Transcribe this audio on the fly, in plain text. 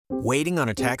Waiting on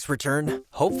a tax return?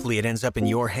 Hopefully it ends up in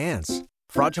your hands.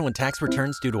 Fraudulent tax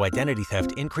returns due to identity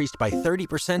theft increased by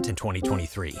 30% in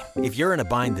 2023. If you're in a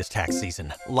bind this tax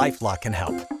season, LifeLock can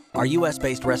help. Our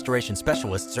U.S.-based restoration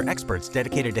specialists are experts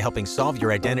dedicated to helping solve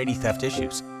your identity theft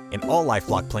issues. And all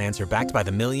LifeLock plans are backed by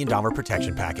the $1 Million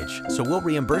Protection Package. So we'll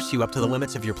reimburse you up to the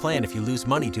limits of your plan if you lose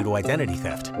money due to identity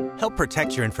theft. Help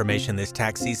protect your information this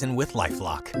tax season with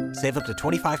LifeLock. Save up to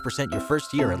 25% your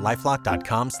first year at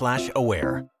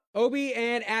LifeLock.com/aware. Obie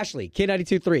and Ashley,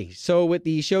 K92.3. So with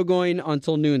the show going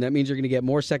until noon, that means you're going to get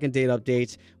more second date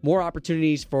updates, more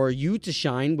opportunities for you to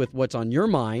shine with what's on your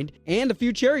mind, and a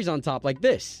few cherries on top like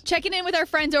this. Checking in with our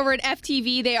friends over at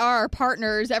FTV. They are our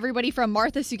partners. Everybody from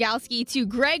Martha Sugalski to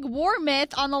Greg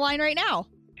Warmoth on the line right now.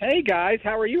 Hey, guys.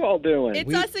 How are you all doing?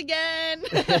 It's us again.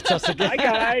 It's us again.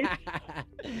 Hi,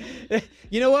 guys.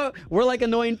 You know what? We're like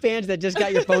annoying fans that just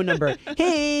got your phone number.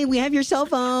 Hey, we have your cell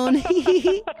phone.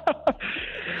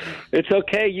 It's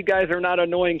okay. You guys are not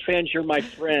annoying fans. You're my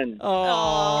friends.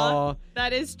 Aww,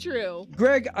 that is true.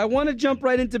 Greg, I want to jump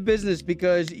right into business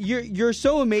because you're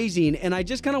so amazing, and I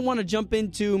just kind of want to jump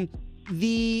into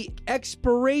the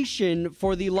expiration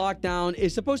for the lockdown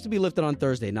is supposed to be lifted on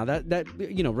Thursday. Now that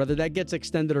you know, whether that gets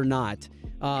extended or not,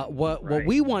 what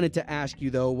we wanted to ask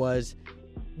you though was,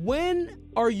 when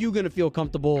are you going to feel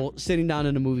comfortable sitting down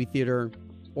in a movie theater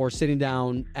or sitting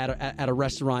down at a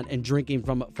restaurant and drinking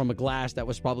from a glass that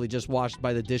was probably just washed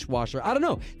by the dishwasher? I don't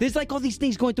know. There's like all these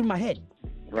things going through my head.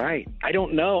 Right. I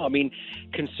don't know. I mean,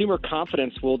 consumer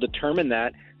confidence will determine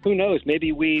that. Who knows?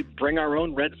 Maybe we bring our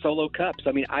own red Solo cups.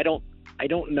 I mean, I don't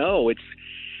know. It's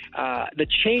the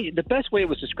change. The best way it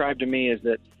was described to me is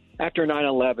that after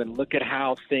 9/11, look at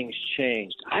how things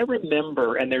changed. I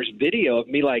remember, and there's video of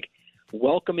me like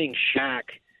welcoming Shaq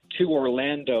to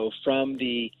Orlando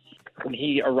when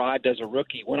he arrived as a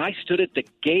rookie. When I stood at the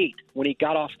gate when he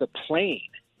got off the plane,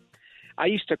 I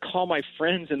used to call my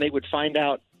friends and they would find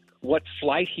out what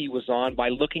flight he was on by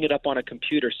looking it up on a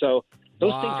computer. So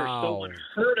those things are so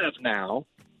unheard of now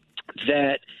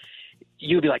that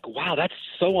you'd be like, wow, that's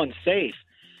so unsafe.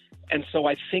 And so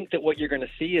I think that what you're going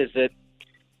to see is that,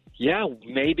 yeah,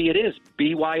 maybe it is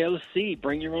BYOC,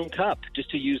 bring your own cup,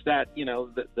 just to use that, you know,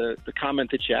 the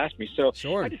comment that you asked me. So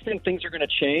sure. I just think things are going to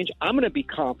change. I'm going to be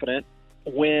confident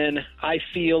when I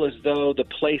feel as though the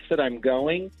place that I'm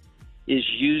going is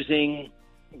using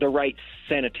the right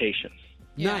sanitation.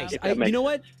 Nice. You know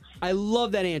what? I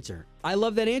love that answer. I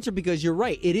love that answer because you're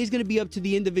right. It is going to be up to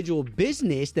the individual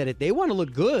business that if they want to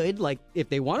look good, like if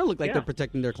they want to look like they're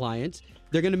protecting their clients,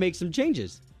 they're going to make some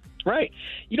changes. Right.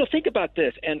 You know, think about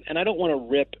this, and I don't want to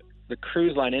rip the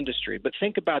cruise line industry, but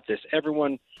think about this.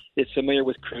 Everyone is familiar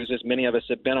with cruises. Many of us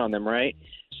have been on them, right?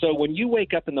 So when you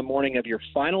wake up in the morning of your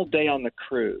final day on the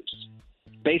cruise,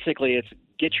 basically it's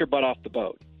get your butt off the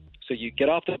boat. So you get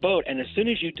off the boat, and as soon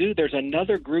as you do, there's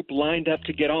another group lined up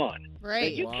to get on.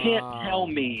 Right. Now, you can't tell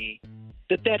me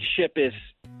that ship is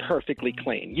perfectly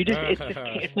clean. You just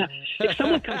it's not. If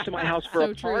someone comes to my house for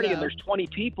a party and there's 20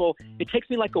 people, it takes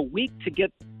me like a week to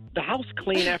get the house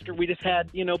clean after we just had,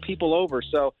 you know, people over.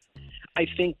 So I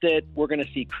think that we're going to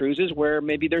see cruises where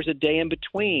maybe there's a day in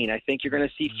between. I think you're going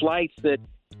to see flights that,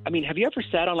 I mean, have you ever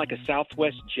sat on like a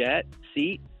Southwest jet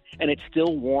seat and it's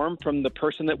still warm from the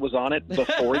person that was on it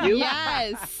before you?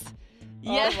 Yes.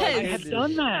 Yes. I have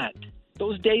done that.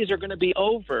 Those days are going to be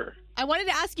over. I wanted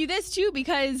to ask you this, too,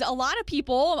 because a lot of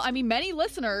people, I mean, many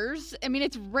listeners, I mean,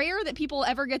 it's rare that people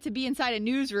ever get to be inside a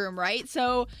newsroom, right?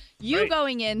 So you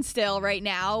going in still right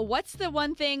now, what's the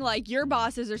one thing, like, your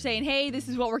bosses are saying, hey, this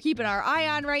is what we're keeping our eye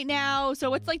on right now? So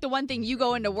what's, like, the one thing you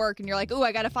go into work and you're like, oh,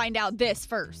 I got to find out this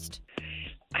first?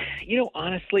 You know,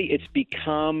 honestly, it's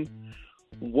become,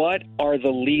 what are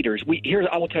the leaders?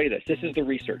 I will tell you this. This is the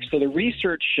research. So the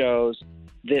research shows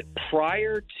that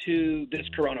prior to this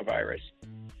coronavirus,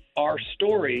 our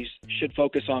stories should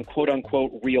focus on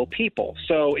quote-unquote real people.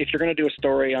 So if you're going to do a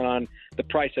story on the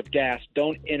price of gas,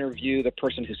 don't interview the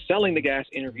person who's selling the gas,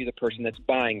 interview the person that's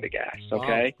buying the gas,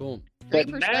 okay? Wow, cool.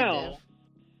 Great perspective.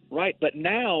 But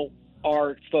now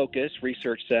our focus,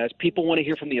 research says, people want to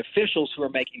hear from the officials who are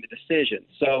making the decision.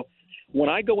 So when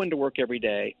I go into work every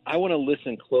day, I want to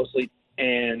listen closely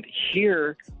and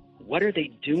hear what are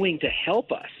they doing to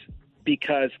help us?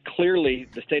 Because clearly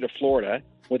the state of Florida,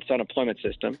 with its unemployment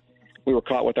system, we were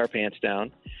caught with our pants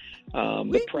down.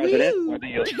 The president,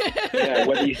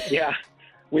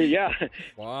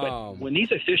 Wow. But when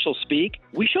these officials speak,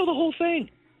 we show the whole thing.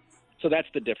 So that's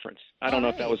the difference. I don't know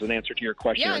if that was an answer to your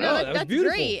question or not. Yeah, that's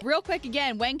great. Real quick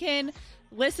again, when can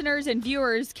listeners and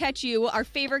viewers catch you, our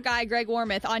favorite guy, Greg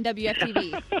Warmoth, on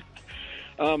WFTV?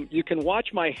 You can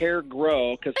watch my hair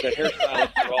grow because the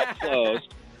hairstylists are all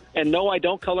closed. And no, I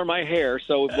don't color my hair,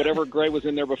 so whatever gray was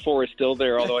in there before is still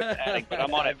there, although it's adding. But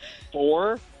I'm on it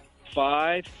 4,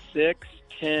 5, 6,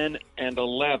 10, and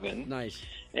 11. Nice.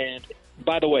 And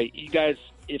by the way, you guys,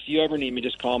 if you ever need me,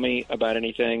 just call me about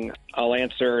anything. I'll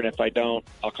answer, and if I don't,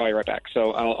 I'll call you right back.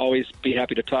 So I'll always be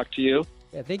happy to talk to you.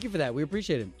 Yeah, thank you for that. We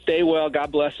appreciate it. Stay well.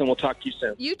 God bless, and we'll talk to you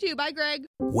soon. You too. Bye, Greg.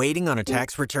 Waiting on a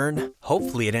tax return?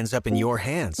 Hopefully it ends up in your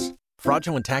hands.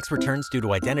 Fraudulent tax returns due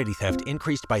to identity theft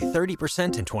increased by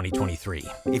 30% in 2023.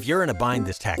 If you're in a bind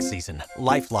this tax season,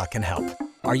 LifeLock can help.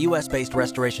 Our U.S.-based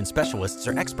restoration specialists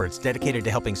are experts dedicated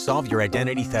to helping solve your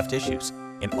identity theft issues.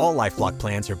 And all LifeLock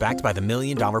plans are backed by the $1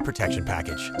 Million Protection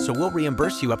Package. So we'll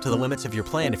reimburse you up to the limits of your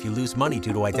plan if you lose money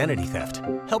due to identity theft.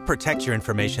 Help protect your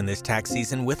information this tax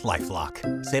season with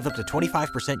LifeLock. Save up to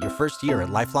 25% your first year at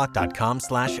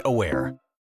LifeLock.com/aware.